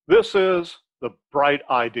This is The Bright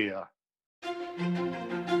Idea.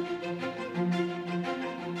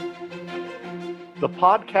 The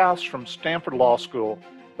podcast from Stanford Law School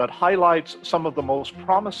that highlights some of the most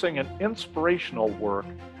promising and inspirational work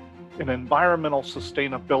in environmental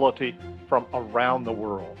sustainability from around the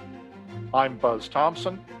world. I'm Buzz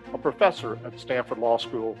Thompson, a professor at Stanford Law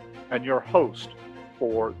School and your host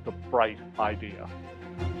for The Bright Idea.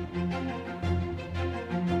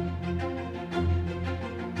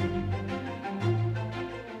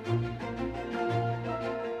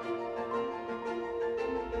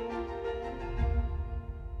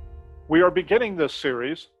 We are beginning this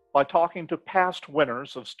series by talking to past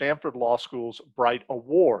winners of Stanford Law School's Bright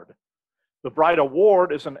Award. The Bright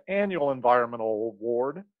Award is an annual environmental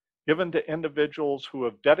award given to individuals who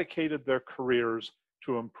have dedicated their careers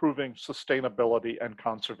to improving sustainability and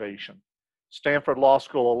conservation. Stanford Law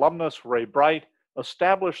School alumnus Ray Bright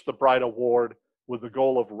established the Bright Award with the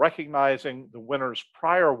goal of recognizing the winner's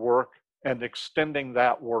prior work and extending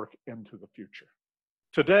that work into the future.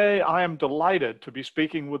 Today, I am delighted to be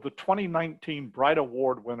speaking with the 2019 Bright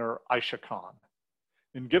Award winner, Aisha Khan.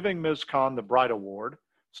 In giving Ms. Khan the Bright Award,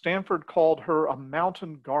 Stanford called her a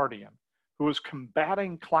mountain guardian who is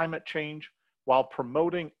combating climate change while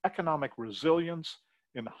promoting economic resilience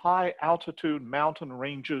in high-altitude mountain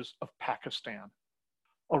ranges of Pakistan.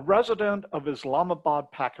 A resident of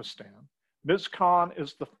Islamabad, Pakistan, Ms. Khan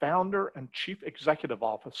is the founder and chief executive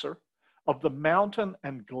officer of the Mountain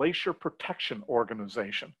and Glacier Protection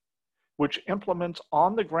Organization, which implements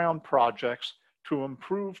on-the-ground projects to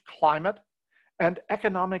improve climate and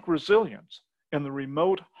economic resilience in the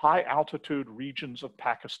remote high-altitude regions of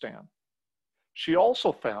Pakistan. She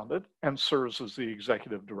also founded and serves as the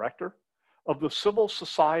executive director of the Civil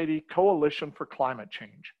Society Coalition for Climate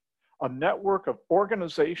Change, a network of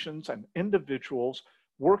organizations and individuals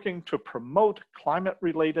working to promote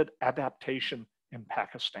climate-related adaptation in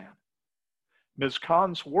Pakistan. Ms.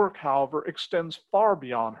 Khan's work, however, extends far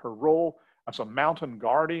beyond her role as a mountain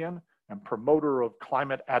guardian and promoter of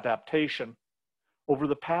climate adaptation. Over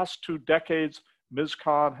the past 2 decades, Ms.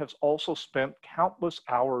 Khan has also spent countless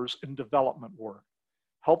hours in development work,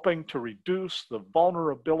 helping to reduce the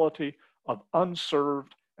vulnerability of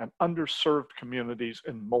unserved and underserved communities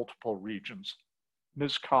in multiple regions.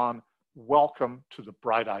 Ms. Khan, welcome to The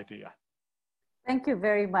Bright Idea. Thank you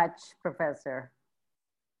very much, Professor.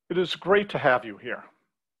 It is great to have you here.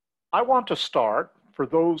 I want to start, for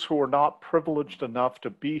those who are not privileged enough to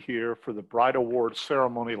be here for the Bright Award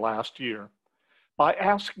ceremony last year, by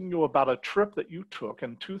asking you about a trip that you took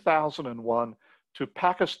in 2001 to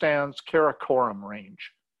Pakistan's Karakoram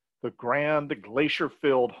Range, the grand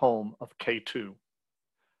glacier-filled home of K2.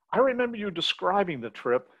 I remember you describing the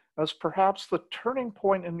trip as perhaps the turning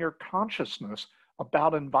point in your consciousness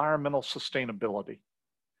about environmental sustainability.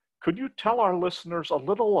 Could you tell our listeners a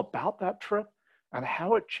little about that trip and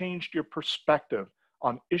how it changed your perspective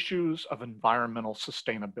on issues of environmental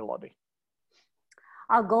sustainability?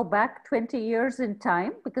 I'll go back 20 years in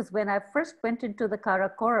time because when I first went into the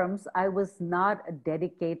Karakorams, I was not a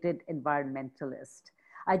dedicated environmentalist.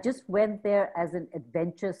 I just went there as an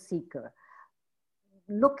adventure seeker,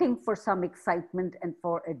 looking for some excitement and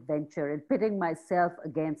for adventure and pitting myself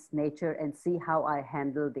against nature and see how I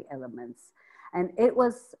handle the elements. And it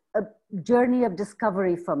was a journey of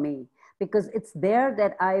discovery for me because it's there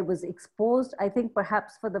that I was exposed, I think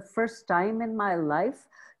perhaps for the first time in my life,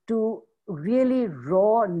 to really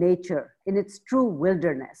raw nature in its true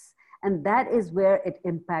wilderness. And that is where it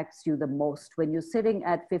impacts you the most when you're sitting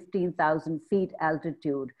at 15,000 feet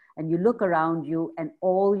altitude and you look around you and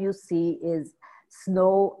all you see is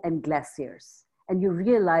snow and glaciers. And you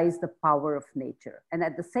realize the power of nature. And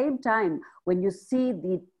at the same time, when you see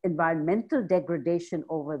the environmental degradation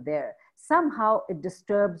over there, somehow it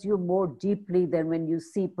disturbs you more deeply than when you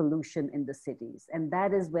see pollution in the cities. And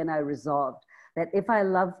that is when I resolved that if I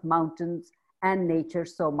love mountains and nature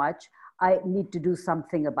so much, I need to do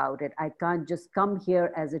something about it. I can't just come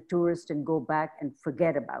here as a tourist and go back and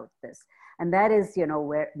forget about this. And that is,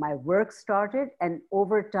 where my work started. And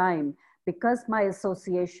over time, because my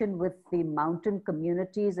association with the mountain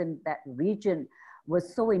communities in that region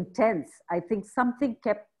was so intense, I think something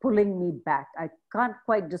kept pulling me back. I can't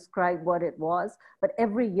quite describe what it was, but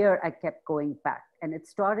every year I kept going back. And it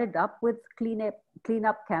started up with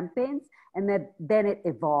cleanup campaigns, and then it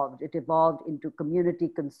evolved. It evolved into community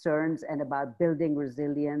concerns and about building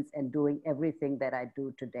resilience and doing everything that I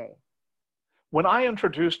do today. When I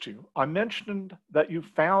introduced you, I mentioned that you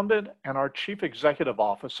founded and are chief executive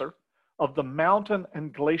officer of the Mountain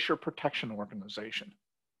and Glacier Protection Organization.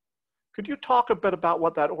 Could you talk a bit about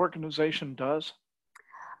what that organization does?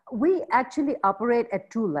 We actually operate at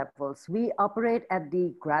two levels. We operate at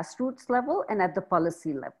the grassroots level and at the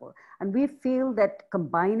policy level. And we feel that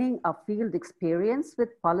combining our field experience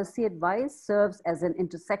with policy advice serves as an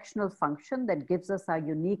intersectional function that gives us our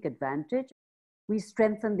unique advantage. We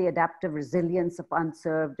strengthen the adaptive resilience of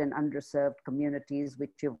unserved and underserved communities,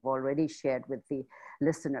 which you've already shared with the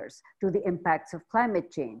listeners, to the impacts of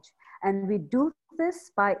climate change. And we do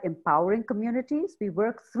this by empowering communities. We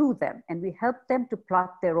work through them and we help them to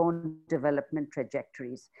plot their own development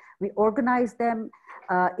trajectories. We organize them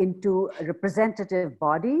into representative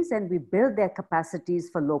bodies and we build their capacities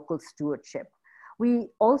for local stewardship. We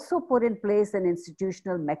also put in place an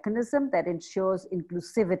institutional mechanism that ensures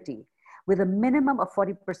inclusivity with a minimum of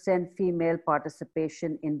 40% female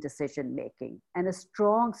participation in decision making and a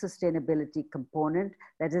strong sustainability component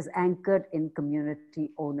that is anchored in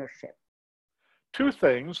community ownership. Two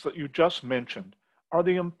things that you just mentioned are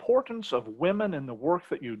the importance of women in the work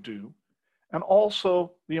that you do and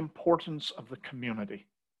also the importance of the community.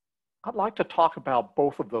 I'd like to talk about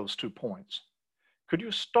both of those 2 points. Could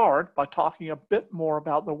you start by talking a bit more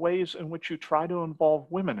about the ways in which you try to involve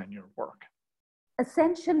women in your work?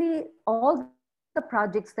 Essentially, all the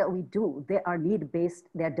projects that we do, they are need-based,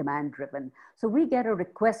 they're demand-driven. So we get a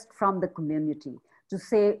request from the community to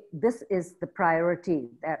say, this is the priority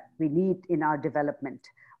that we need in our development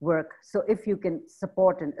work. So if you can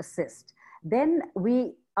support and assist, then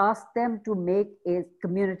we ask them to make a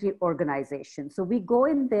community organization. So we go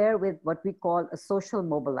in there with what we call a social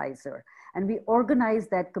mobilizer. And we organize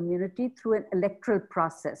that community through an electoral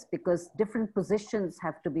process because different positions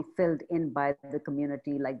have to be filled in by the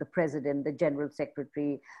community, like the president, the general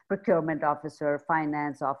secretary, procurement officer,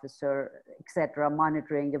 finance officer, etc.,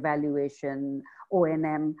 monitoring, evaluation,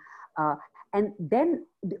 O&M. And then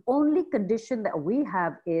the only condition that we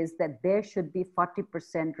have is that there should be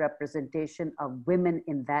 40% representation of women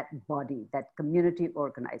in that body, that community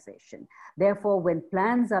organization. Therefore, when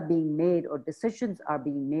plans are being made or decisions are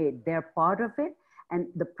being made, they're part of it. And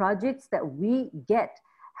the projects that we get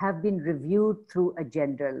have been reviewed through a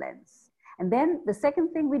gender lens. And then the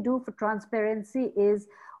second thing we do for transparency is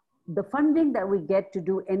the funding that we get to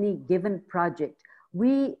do any given project.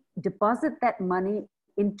 We deposit that money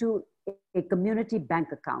into a community bank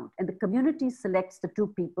account, and the community selects the 2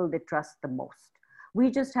 people they trust the most. We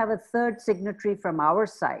just have a third signatory from our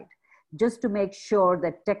side, just to make sure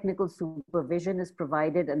that technical supervision is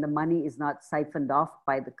provided and the money is not siphoned off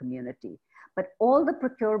by the community. But all the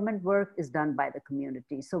procurement work is done by the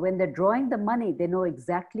community. So when they're drawing the money, they know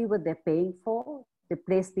exactly what they're paying for. They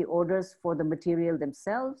place the orders for the material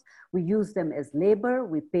themselves. We use them as labor.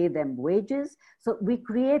 We pay them wages. So we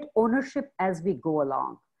create ownership as we go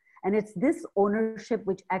along. And it's this ownership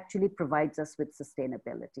which actually provides us with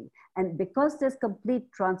sustainability. And because there's complete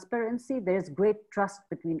transparency, there's great trust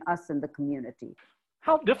between us and the community.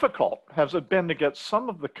 How difficult has it been to get some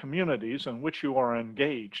of the communities in which you are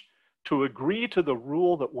engaged to agree to the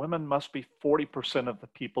rule that women must be 40% of the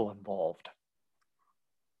people involved?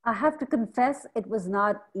 I have to confess, it was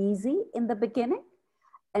not easy in the beginning.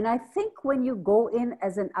 And I think when you go in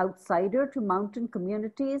as an outsider to mountain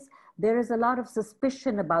communities, there is a lot of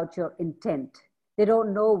suspicion about your intent. They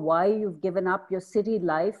don't know why you've given up your city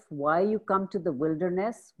life, why you come to the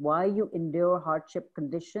wilderness, why you endure hardship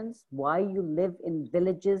conditions, why you live in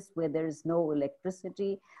villages where there is no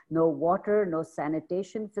electricity, no water, no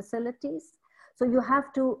sanitation facilities. So you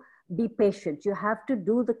have to be patient. You have to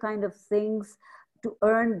do the kind of things to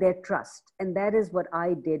earn their trust. And that is what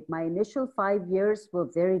I did. My initial 5 years were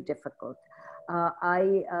very difficult.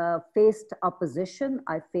 I faced opposition,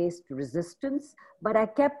 I faced resistance, but I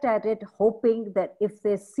kept at it hoping that if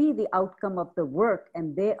they see the outcome of the work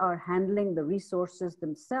and they are handling the resources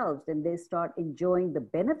themselves and they start enjoying the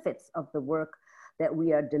benefits of the work that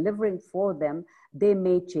we are delivering for them, they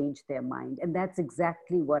may change their mind. And that's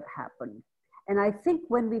exactly what happened. And I think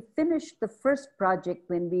when we finished the first project,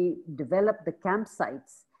 when we developed the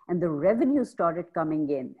campsites and the revenue started coming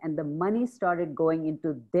in and the money started going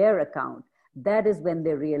into their account, that is when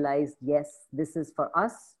they realized, yes, this is for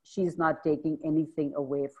us. She's not taking anything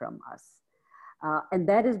away from us. And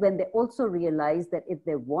that is when they also realized that if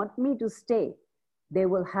they want me to stay, they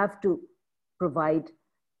will have to provide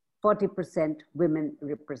 40% women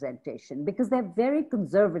representation because they're very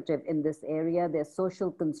conservative in this area. There's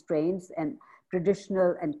social constraints and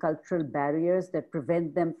traditional and cultural barriers that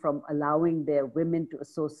prevent them from allowing their women to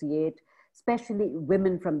associate, especially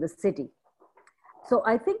women from the city. So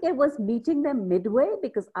I think it was meeting them midway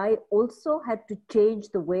because I also had to change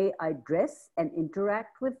the way I dress and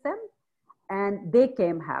interact with them. And they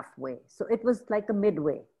came halfway. So it was like a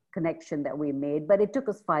midway. connection that we made, but it took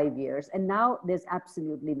us 5 years, and now there's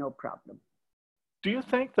absolutely no problem. Do you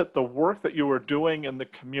think that the work that you are doing in the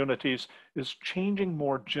communities is changing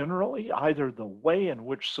more generally, either the way in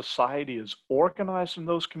which society is organized in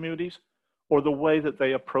those communities or the way that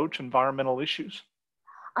they approach environmental issues?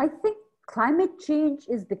 I think climate change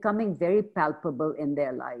is becoming very palpable in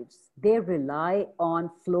their lives. They rely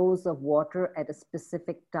on flows of water at a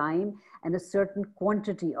specific time and a certain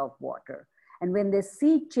quantity of water. And when they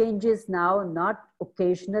see changes now, not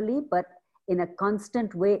occasionally, but in a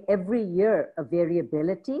constant way, every year, a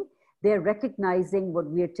variability, they're recognizing what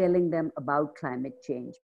we are telling them about climate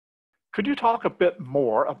change. Could you talk a bit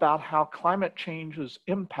more about how climate change is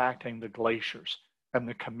impacting the glaciers and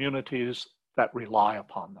the communities that rely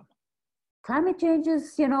upon them? Climate change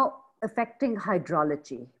is, affecting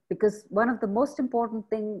hydrology, because one of the most important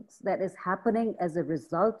things that is happening as a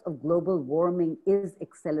result of global warming is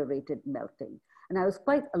accelerated melting. And I was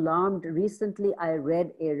quite alarmed. Recently, I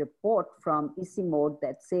read a report from ECMOD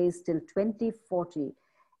that says till 2040,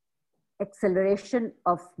 acceleration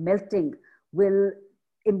of melting will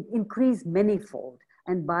increase manyfold.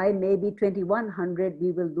 And by maybe 2100,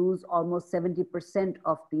 we will lose almost 70%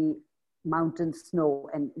 of the mountain snow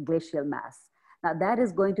and glacial mass. Now that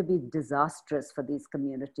is going to be disastrous for these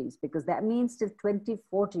communities, because that means till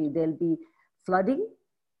 2040, there'll be flooding,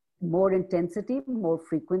 more intensity, more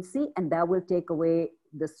frequency, and that will take away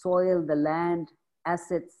the soil, the land,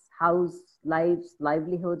 assets, house, lives,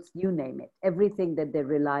 livelihoods, you name it, everything that they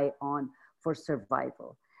rely on for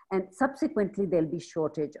survival. And subsequently, there'll be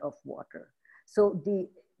shortage of water. So the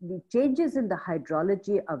changes in the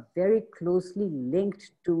hydrology are very closely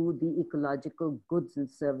linked to the ecological goods and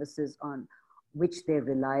services on which they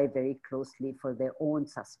rely very closely for their own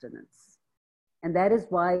sustenance. And that is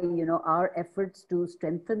why, our efforts to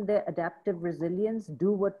strengthen their adaptive resilience,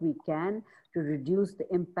 do what we can to reduce the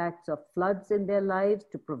impacts of floods in their lives,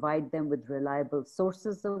 to provide them with reliable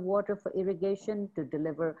sources of water for irrigation, to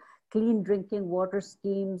deliver clean drinking water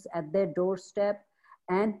schemes at their doorstep,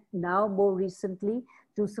 and now more recently,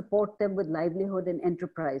 to support them with livelihood and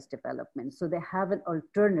enterprise development, so they have an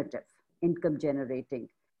alternative income generating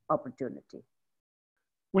opportunity.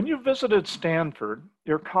 When you visited Stanford,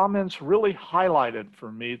 your comments really highlighted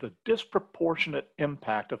for me the disproportionate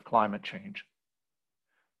impact of climate change.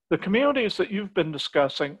 The communities that you've been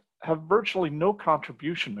discussing have virtually no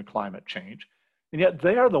contribution to climate change, and yet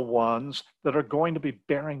they are the ones that are going to be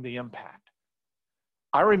bearing the impact.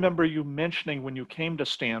 I remember you mentioning when you came to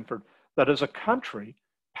Stanford that as a country,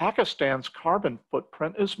 Pakistan's carbon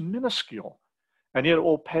footprint is minuscule, and yet it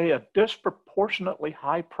will pay a disproportionately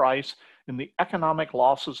high price in the economic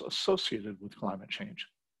losses associated with climate change.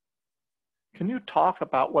 Can you talk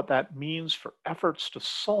about what that means for efforts to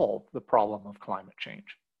solve the problem of climate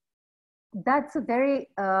change? That's a very,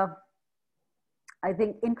 I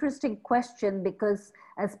think, interesting question, because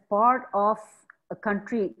as part of a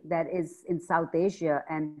country that is in South Asia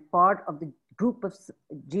and part of the group of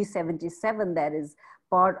G77 that is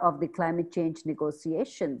part of the climate change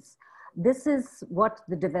negotiations, this is what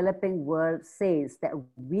the developing world says, that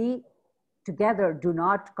we together do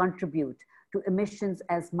not contribute to emissions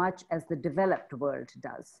as much as the developed world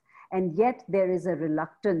does. And yet there is a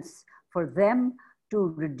reluctance for them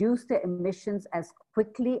to reduce their emissions as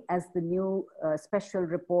quickly as the new special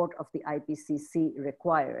report of the IPCC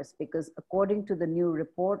requires. Because according to the new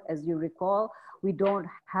report, as you recall, we don't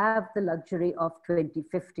have the luxury of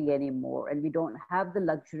 2050 anymore, and we don't have the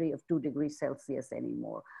luxury of 2 degrees Celsius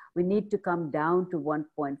anymore. We need to come down to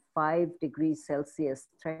 1.5 degrees Celsius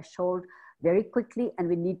threshold very quickly, and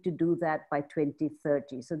we need to do that by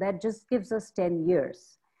 2030. So that just gives us 10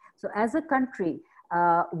 years. So as a country,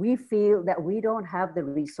 we feel that we don't have the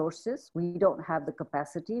resources, we don't have the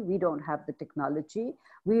capacity, we don't have the technology,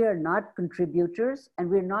 we are not contributors, and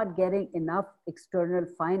we're not getting enough external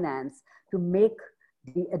finance to make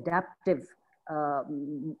the adaptive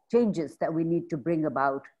changes that we need to bring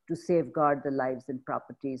about to safeguard the lives and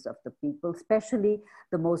properties of the people, especially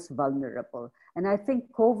the most vulnerable. And I think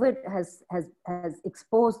COVID has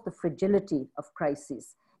exposed the fragility of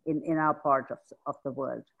crises in our part of the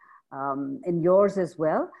world. In yours as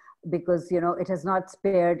well, because it has not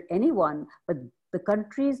spared anyone, but the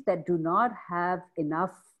countries that do not have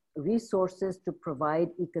enough resources to provide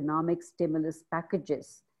economic stimulus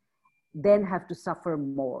packages then have to suffer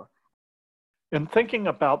more. In thinking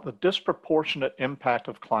about the disproportionate impact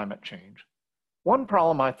of climate change, one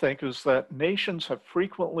problem I think is that nations have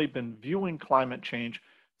frequently been viewing climate change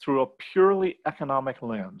through a purely economic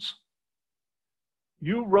lens.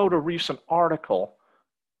 You wrote a recent article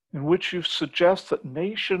in which you suggest that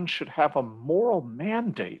nations should have a moral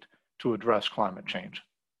mandate to address climate change.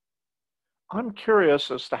 I'm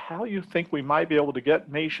curious as to how you think we might be able to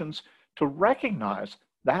get nations to recognize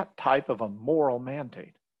that type of a moral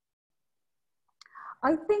mandate.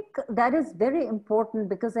 I think that is very important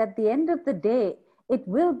because at the end of the day, it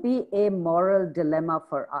will be a moral dilemma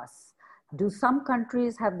for us. Do some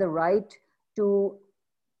countries have the right to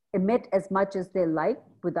emit as much as they like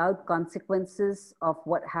without consequences of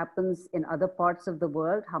what happens in other parts of the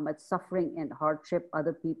world, how much suffering and hardship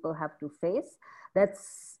other people have to face?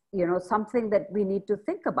 That's, something that we need to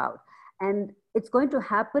think about. And it's going to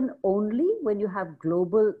happen only when you have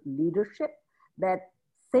global leadership that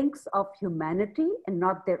thinks of humanity and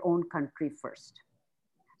not their own country first.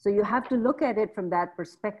 So you have to look at it from that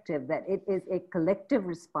perspective, that it is a collective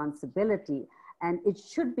responsibility, and it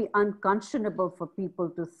should be unconscionable for people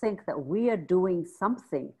to think that we are doing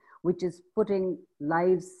something which is putting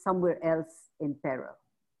lives somewhere else in peril.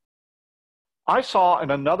 I saw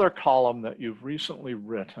in another column that you've recently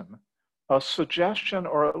written a suggestion,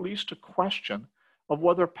 or at least a question, of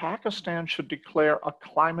whether Pakistan should declare a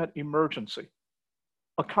climate emergency,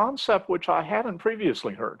 a concept which I hadn't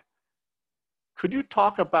previously heard. Could you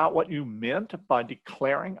talk about what you meant by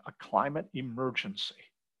declaring a climate emergency?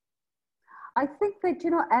 I think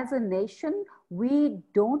that, as a nation, we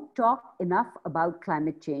don't talk enough about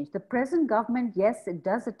climate change. The present government, yes, it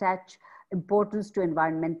does attach importance to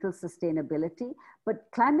environmental sustainability, but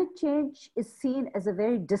climate change is seen as a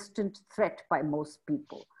very distant threat by most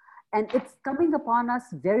people. And it's coming upon us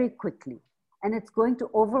very quickly, and it's going to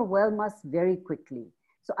overwhelm us very quickly.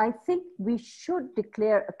 So I think we should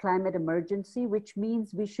declare a climate emergency, which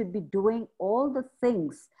means we should be doing all the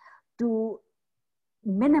things to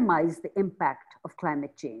minimize the impact of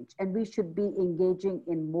climate change. And we should be engaging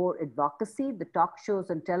in more advocacy. The talk shows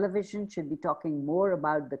on television should be talking more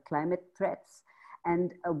about the climate threats.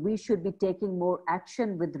 And we should be taking more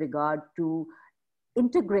action with regard to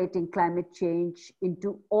integrating climate change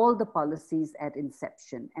into all the policies at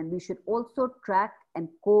inception. And we should also track and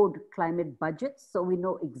code climate budgets so we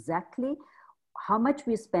know exactly how much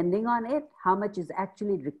we're spending on it, how much is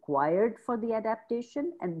actually required for the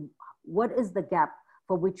adaptation, and what is the gap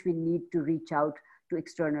for which we need to reach out to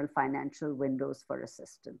external financial windows for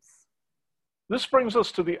assistance. This brings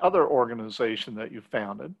us to the other organization that you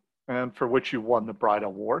founded and for which you won the Bright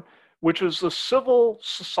Award, which is the Civil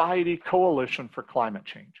Society Coalition for Climate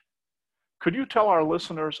Change. Could you tell our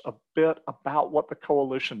listeners a bit about what the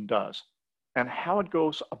coalition does and how it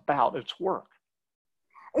goes about its work?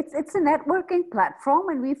 It's a networking platform,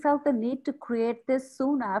 and we felt the need to create this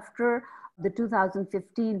soon after the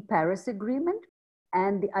 2015 Paris Agreement.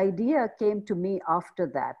 And the idea came to me after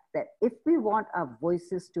that, that if we want our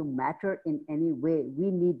voices to matter in any way, we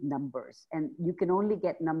need numbers. And you can only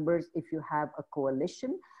get numbers if you have a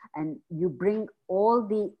coalition and you bring all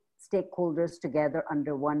the stakeholders together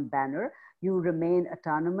under one banner. You remain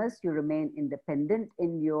autonomous, you remain independent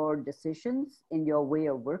in your decisions, in your way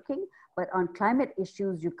of working. But on climate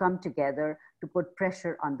issues, you come together to put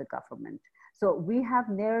pressure on the government. So we have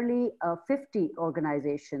nearly 50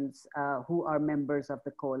 organizations who are members of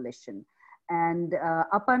the coalition. And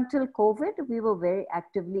up until COVID, we were very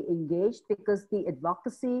actively engaged because the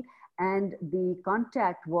advocacy and the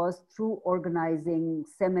contact was through organizing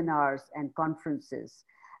seminars and conferences.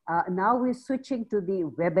 Now we're switching to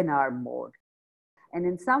the webinar mode. And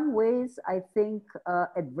in some ways, I think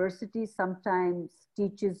adversity sometimes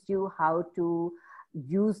teaches you how to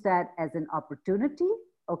use that as an opportunity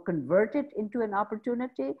or convert it into an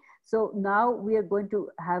opportunity. So now we are going to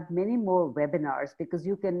have many more webinars because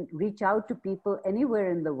you can reach out to people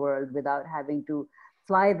anywhere in the world without having to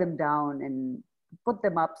fly them down and put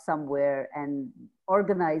them up somewhere and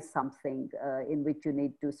organize something in which you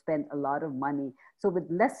need to spend a lot of money. So with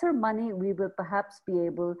lesser money, we will perhaps be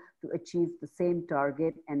able to achieve the same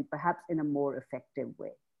target and perhaps in a more effective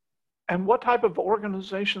way. And what type of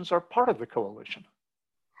organizations are part of the coalition?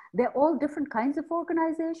 They're all different kinds of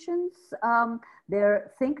organizations.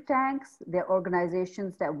 They're think tanks, they're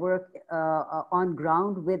organizations that work on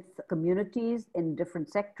ground with communities in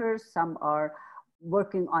different sectors. Some are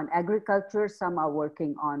working on agriculture, some are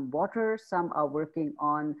working on water, some are working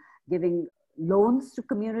on giving loans to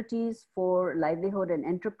communities for livelihood and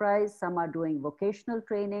enterprise, some are doing vocational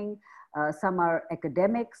training, some are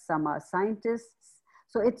academics, some are scientists.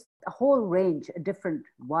 So it's a whole range, a different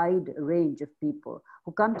wide range of people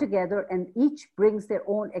who come together and each brings their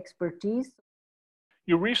own expertise.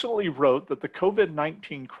 You recently wrote that the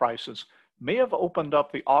COVID-19 crisis may have opened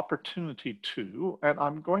up the opportunity to, and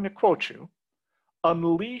I'm going to quote you,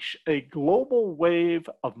 unleash a global wave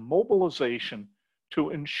of mobilization to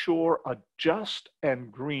ensure a just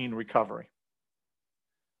and green recovery.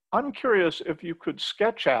 I'm curious if you could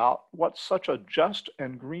sketch out what such a just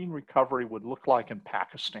and green recovery would look like in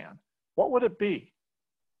Pakistan. What would it be?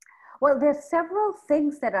 Well, there's several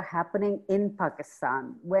things that are happening in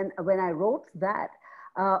Pakistan. When I wrote that,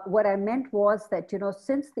 what I meant was that,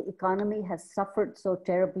 since the economy has suffered so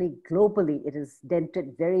terribly globally, it is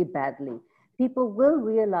dented very badly, people will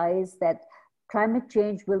realize that climate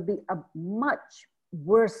change will be a much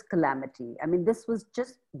worse calamity. I mean, this was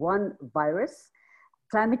just one virus.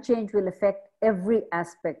 Climate change will affect every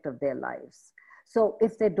aspect of their lives. So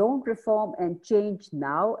if they don't reform and change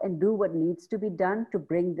now and do what needs to be done to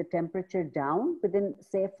bring the temperature down within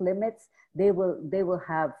safe limits, they will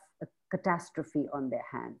have a catastrophe on their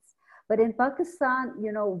hands. But in Pakistan,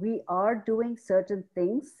 we are doing certain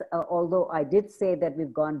things, although I did say that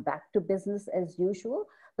we've gone back to business as usual.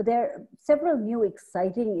 But there are several new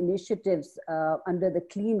exciting initiatives under the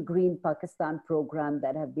Clean Green Pakistan program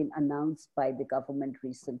that have been announced by the government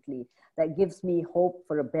recently that gives me hope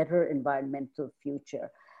for a better environmental future.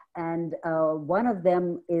 And one of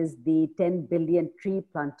them is the 10 billion tree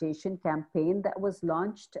plantation campaign that was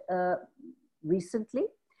launched recently.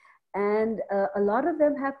 And a lot of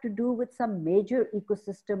them have to do with some major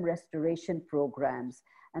ecosystem restoration programs.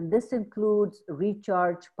 And this includes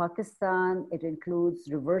Recharge Pakistan, it includes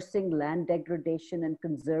reversing land degradation and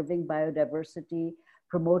conserving biodiversity,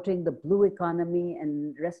 promoting the blue economy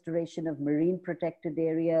and restoration of marine protected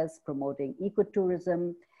areas, promoting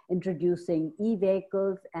ecotourism, introducing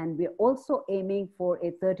e-vehicles, and we're also aiming for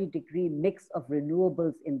a 30-degree mix of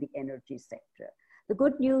renewables in the energy sector. The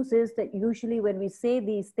good news is that usually when we say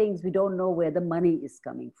these things, we don't know where the money is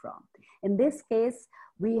coming from. In this case,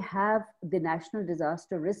 we have the National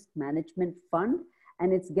Disaster Risk Management Fund,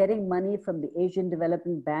 and it's getting money from the Asian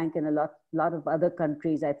Development Bank and a lot of other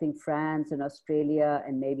countries, I think France and Australia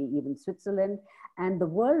and maybe even Switzerland. And the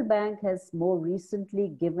World Bank has more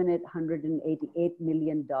recently given it $188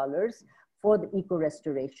 million for the Eco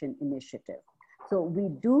Restoration Initiative. So we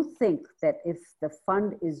do think that if the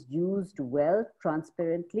fund is used well,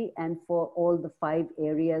 transparently, and for all the 5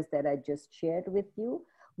 areas that I just shared with you,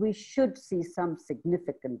 we should see some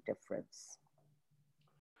significant difference.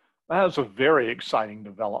 That is a very exciting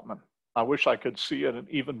development. I wish I could see it in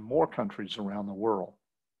even more countries around the world.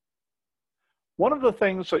 One of the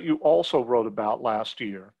things that you also wrote about last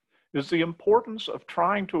year is the importance of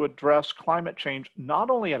trying to address climate change not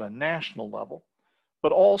only at a national level,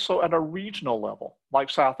 but also at a regional level, like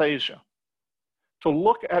South Asia, to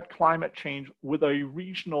look at climate change with a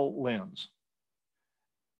regional lens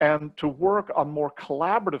and to work on more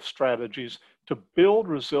collaborative strategies to build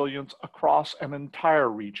resilience across an entire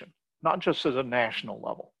region, not just at a national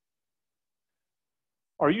level.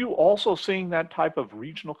 Are you also seeing that type of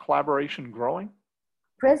regional collaboration growing?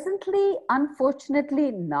 Presently, unfortunately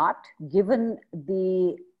not, given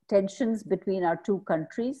the tensions between our 2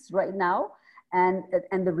 countries right now, and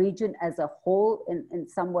the region as a whole in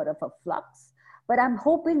somewhat of a flux. But I'm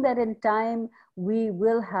hoping that in time, we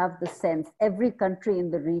will have the sense, every country in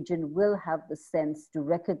the region will have the sense to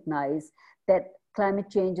recognize that climate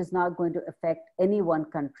change is not going to affect any one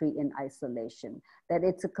country in isolation, that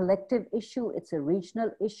it's a collective issue, it's a regional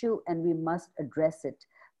issue, and we must address it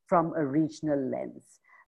from a regional lens.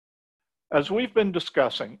 As we've been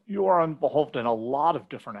discussing, you are involved in a lot of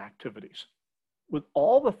different activities. With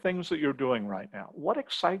all the things that you're doing right now, what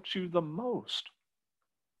excites you the most?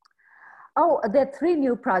 Oh, there are 3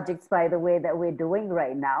 new projects, by the way, that we're doing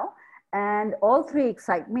right now. And all 3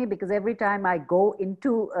 excite me because every time I go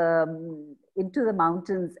into the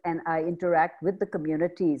mountains and I interact with the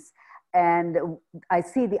communities and I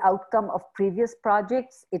see the outcome of previous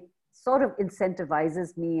projects, it sort of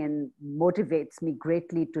incentivizes me and motivates me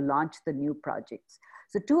greatly to launch the new projects.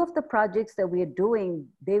 So 2 of the projects that we are doing,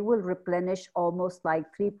 they will replenish almost like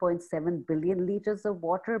 3.7 billion liters of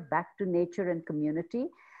water back to nature and community.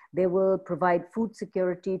 They will provide food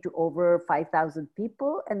security to over 5,000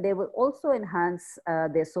 people, and they will also enhance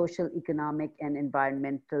their social, economic, and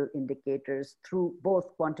environmental indicators through both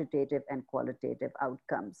quantitative and qualitative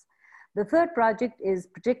outcomes. The 3rd project is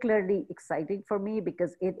particularly exciting for me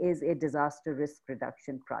because it is a disaster risk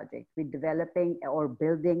reduction project. We're developing or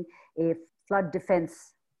building a flood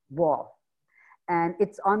defense wall, and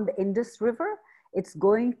it's on the Indus River. It's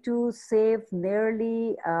going to save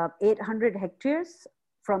nearly 800 hectares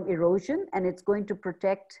from erosion, and it's going to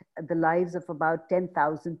protect the lives of about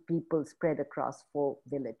 10,000 people spread across 4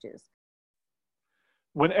 villages.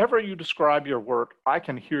 Whenever you describe your work, I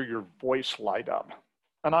can hear your voice light up,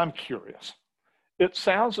 and I'm curious. It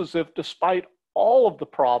sounds as if despite all of the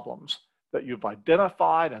problems that you've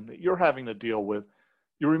identified and that you're having to deal with,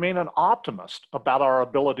 you remain an optimist about our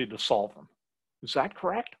ability to solve them. Is that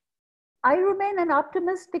correct? I remain an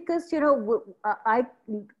optimist because, I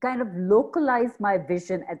kind of localized my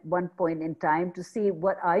vision at one point in time to see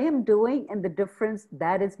what I am doing and the difference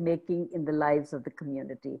that is making in the lives of the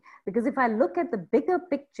community. Because if I look at the bigger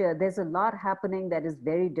picture, there's a lot happening that is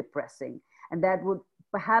very depressing and that would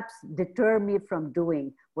perhaps deter me from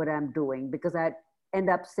doing what I'm doing because I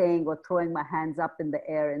end up saying or throwing my hands up in the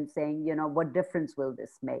air and saying, what difference will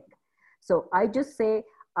this make? So I just say,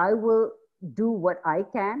 I will do what I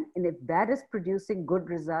can. And if that is producing good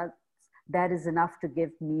results, that is enough to give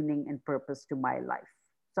meaning and purpose to my life.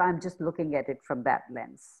 So I'm just looking at it from that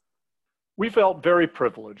lens. We felt very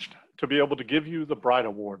privileged to be able to give you the Bright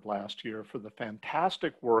Award last year for the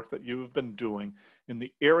fantastic work that you have been doing in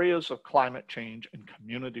the areas of climate change and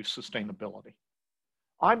community sustainability.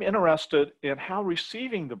 I'm interested in how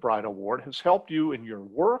receiving the Bright Award has helped you in your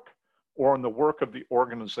work or in the work of the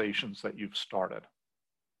organizations that you've started.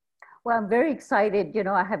 Well, I'm very excited.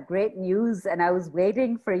 I have great news, and I was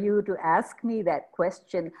waiting for you to ask me that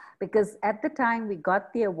question because at the time we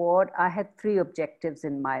got the award, I had three objectives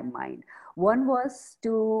in my mind. One was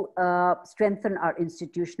to strengthen our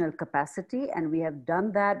institutional capacity, and we have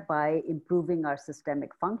done that by improving our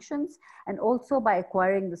systemic functions and also by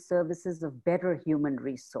acquiring the services of better human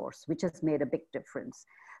resource, which has made a big difference.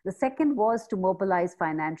 The second was to mobilize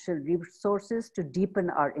financial resources to deepen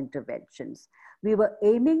our interventions. We were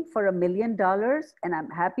aiming for $1 million, and I'm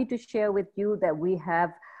happy to share with you that we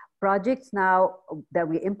have projects now that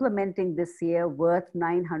we're implementing this year worth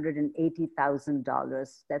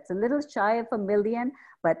 $980,000. That's a little shy of $1 million,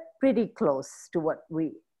 but pretty close to what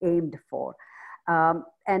we aimed for.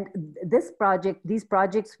 And these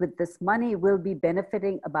projects with this money will be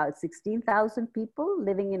benefiting about 16,000 people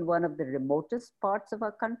living in one of the remotest parts of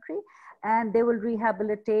our country, and they will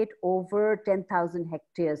rehabilitate over 10,000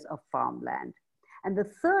 hectares of farmland. And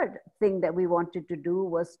the third thing that we wanted to do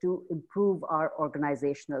was to improve our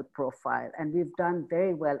organizational profile. And we've done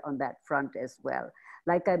very well on that front as well.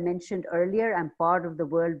 Like I mentioned earlier, I'm part of the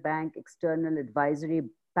World Bank External Advisory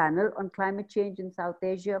Panel on Climate Change in South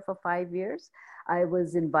Asia for 5 years. I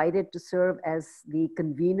was invited to serve as the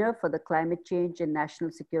convener for the Climate Change and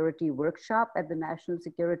National Security Workshop at the National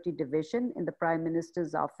Security Division in the Prime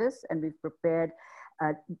Minister's office. And we've prepared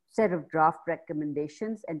a set of draft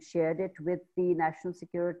recommendations and shared it with the National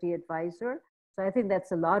Security Advisor. So I think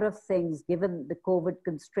that's a lot of things given the COVID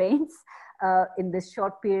constraints in this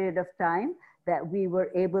short period of time that we were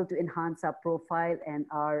able to enhance our profile and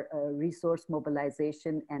our resource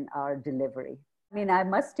mobilization and our delivery. I mean, I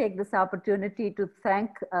must take this opportunity to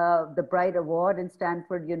thank the Bright Award and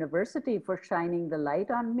Stanford University for shining the light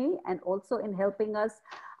on me and also in helping us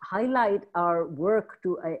highlight our work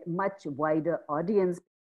to a much wider audience.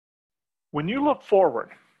 When you look forward,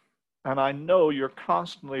 and I know you're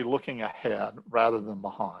constantly looking ahead rather than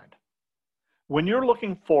behind, when you're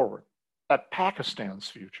looking forward at Pakistan's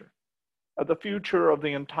future, at the future of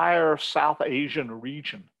the entire South Asian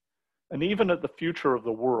region, and even at the future of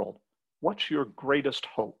the world, what's your greatest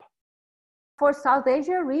hope? For South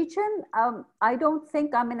Asia region, I don't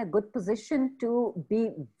think I'm in a good position to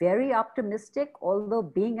be very optimistic. Although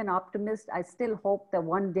being an optimist, I still hope that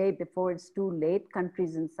one day before it's too late,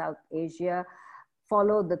 countries in South Asia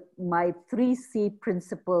follow my 3C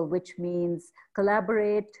principle, which means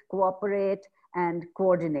collaborate, cooperate, and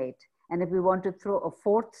coordinate. And if we want to throw a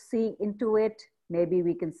fourth C into it, maybe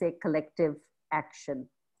we can say collective action.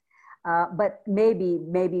 But maybe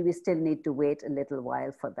we still need to wait a little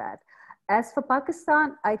while for that. As for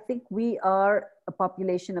Pakistan, I think we are a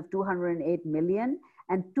population of 208 million,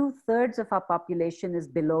 and 2/3 of our population is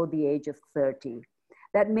below the age of 30.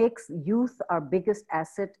 That makes youth our biggest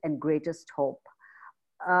asset and greatest hope.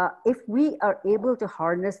 If we are able to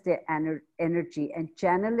harness their energy and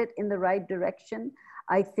channel it in the right direction,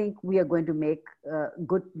 I think we are going to make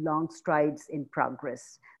good long strides in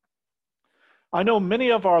progress. I know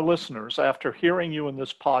many of our listeners, after hearing you in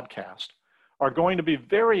this podcast, are going to be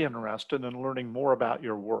very interested in learning more about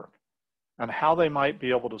your work and how they might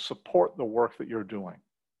be able to support the work that you're doing.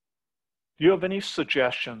 Do you have any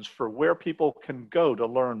suggestions for where people can go to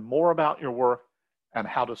learn more about your work and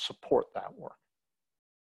how to support that work?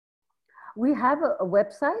 We have a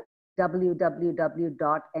website,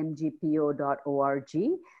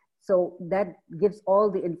 www.mgpo.org. So that gives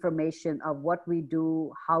all the information of what we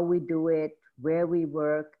do, how we do it, where we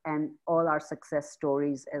work, and all our success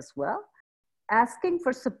stories as well. Asking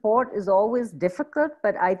for support is always difficult,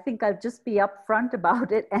 but I think I'll just be upfront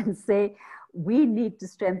about it and say we need to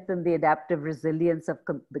strengthen the adaptive resilience of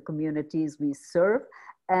the communities we serve.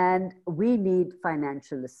 And we need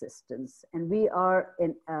financial assistance. And we are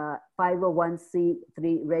a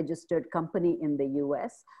 501c3 registered company in the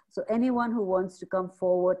US. So anyone who wants to come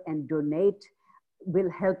forward and donate will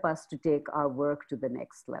help us to take our work to the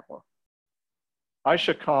next level.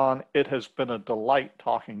 Aisha Khan, it has been a delight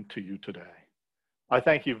talking to you today. I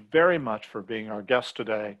thank you very much for being our guest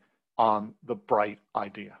today on The Bright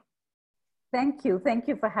Idea. Thank you. Thank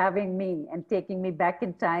you for having me and taking me back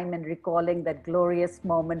in time and recalling that glorious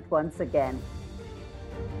moment once again.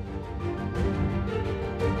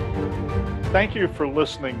 Thank you for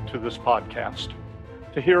listening to this podcast.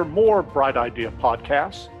 To hear more Bright Idea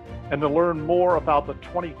podcasts and to learn more about the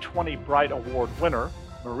 2020 Bright Award winner,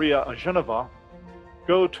 Maria Agenova,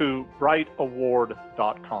 go to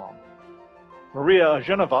brightaward.com. Maria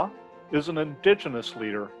Agenova is an indigenous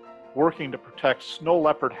leader working to protect snow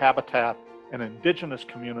leopard habitat and indigenous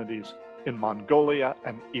communities in Mongolia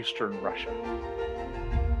and eastern Russia.